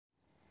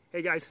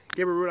Hey guys,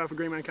 Gabriel Rudolph of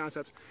Greyman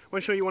Concepts. I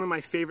want to show you one of my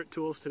favorite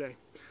tools today.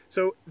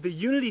 So the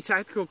Unity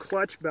Tactical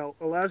Clutch Belt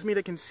allows me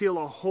to conceal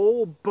a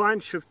whole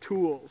bunch of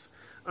tools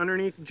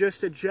underneath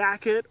just a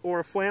jacket or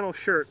a flannel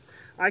shirt.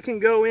 I can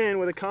go in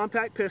with a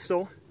compact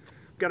pistol,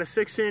 got a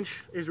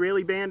 6-inch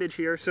Israeli bandage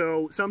here,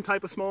 so some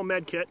type of small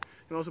med kit.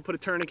 You can also put a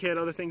tourniquet,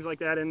 other things like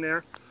that in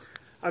there.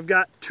 I've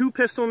got 2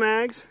 pistol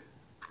mags,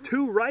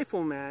 2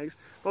 rifle mags.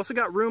 I've also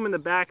got room in the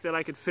back that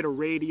I could fit a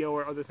radio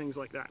or other things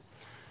like that.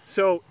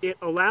 So it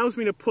allows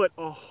me to put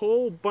a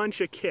whole bunch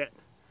of kit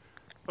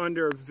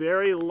under a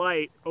very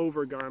light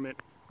overgarment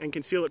and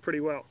conceal it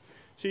pretty well.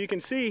 So you can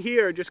see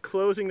here, just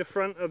closing the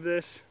front of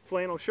this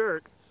flannel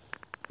shirt,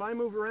 if I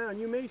move around,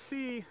 you may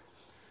see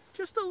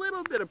just a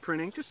little bit of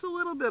printing, just a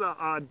little bit of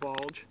odd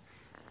bulge.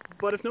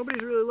 But if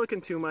nobody's really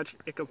looking too much,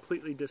 it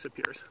completely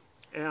disappears.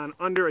 And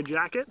under a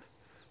jacket,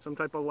 some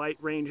type of light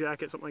rain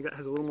jacket, something like that,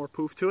 has a little more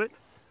poof to it,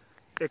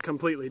 it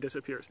completely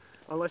disappears.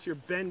 Unless you're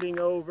bending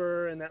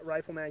over and that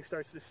rifle mag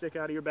starts to stick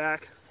out of your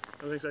back,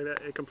 or things like that,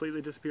 it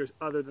completely disappears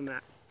other than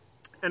that.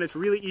 And it's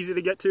really easy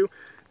to get to.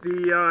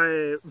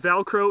 The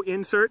Velcro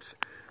inserts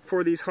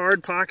for these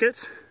hard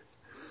pockets,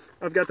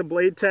 I've got the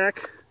Blade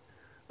Tech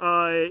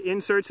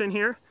inserts in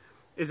here,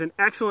 is an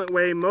excellent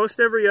way. Most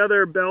every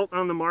other belt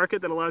on the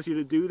market that allows you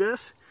to do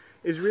this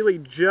is really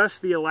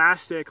just the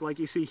elastic, like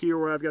you see here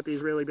where I've got the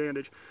Israeli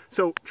bandage.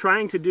 So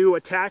trying to do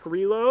attack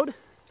reload,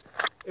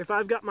 if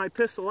I've got my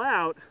pistol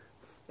out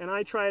and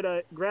I try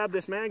to grab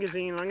this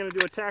magazine and I'm going to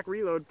do attack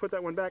reload, put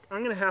that one back,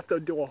 I'm going to have to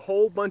do a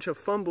whole bunch of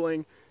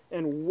fumbling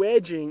and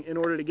wedging in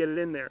order to get it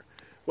in there.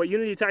 What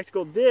Unity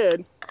Tactical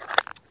did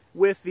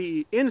with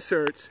the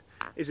inserts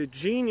is a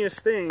genius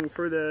thing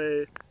for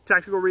the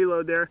tactical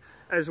reload there,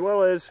 as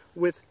well as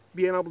with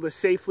being able to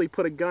safely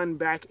put a gun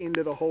back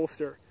into the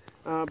holster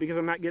because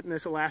I'm not getting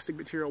this elastic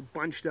material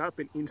bunched up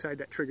and inside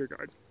that trigger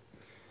guard.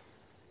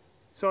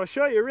 So I'll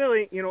show you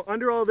really,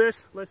 under all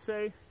this, let's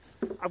say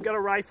I've got a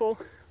rifle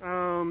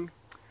in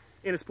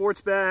a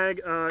sports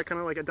bag, kind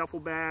of like a duffel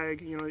bag,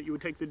 that you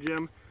would take to the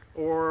gym,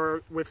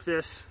 or with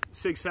this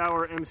Sig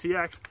Sauer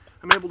MCX,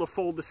 I'm able to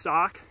fold the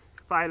stock.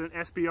 If I had an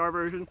SBR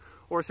version,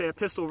 or say a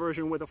pistol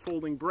version with a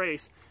folding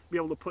brace, be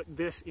able to put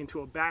this into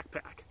a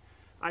backpack.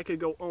 I could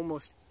go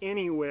almost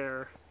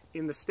anywhere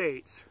in the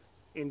States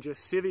in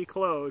just civvy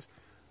clothes,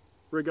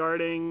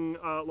 regarding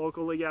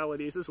local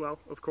legalities as well,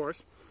 of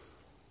course,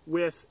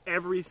 with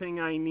everything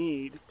I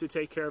need to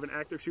take care of an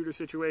active shooter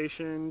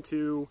situation,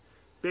 to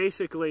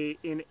basically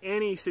in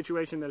any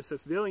situation that a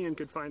civilian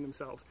could find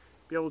themselves,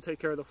 be able to take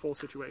care of the full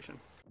situation.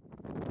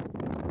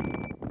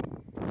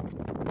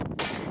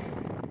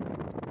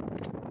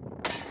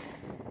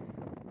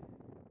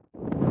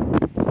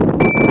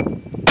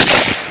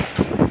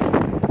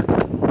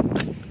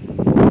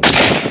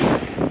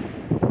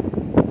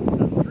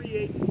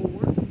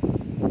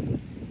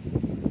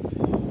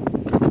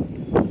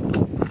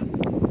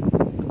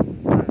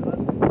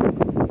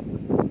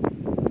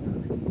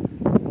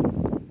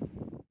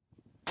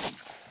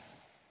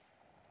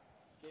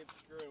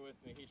 Screwing with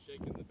me, he's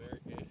shaking the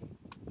barricade.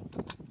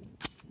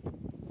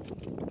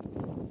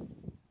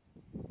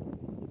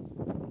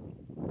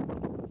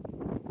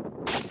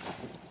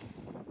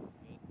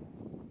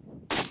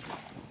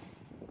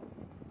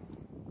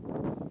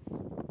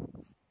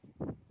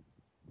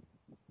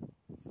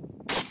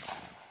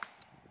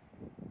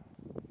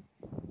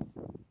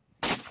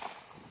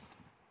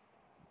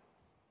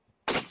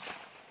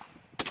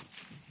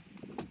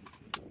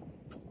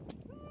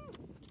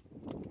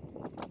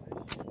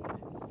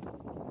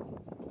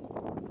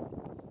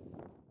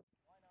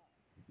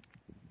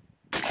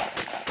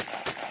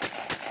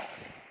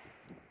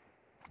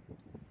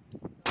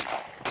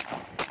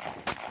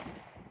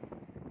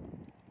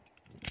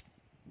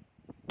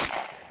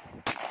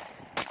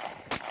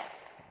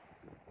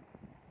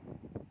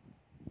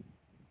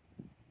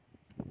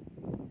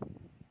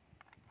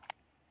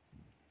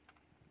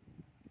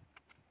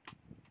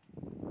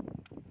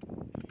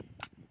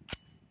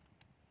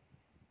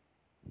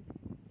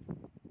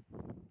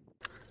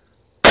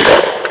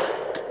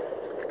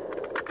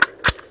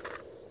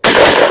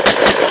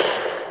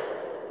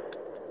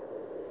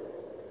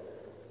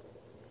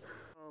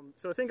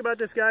 So think about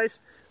this, guys,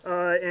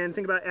 and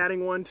think about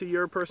adding one to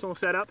your personal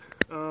setup,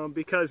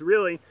 because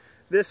really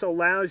this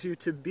allows you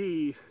to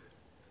be,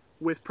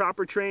 with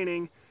proper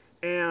training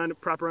and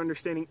proper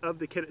understanding of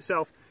the kit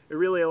itself, it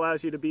really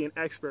allows you to be an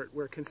expert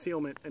where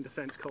concealment and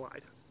defense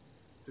collide.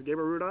 This is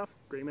Gabriel Rudolph,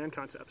 Greyman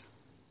Concepts.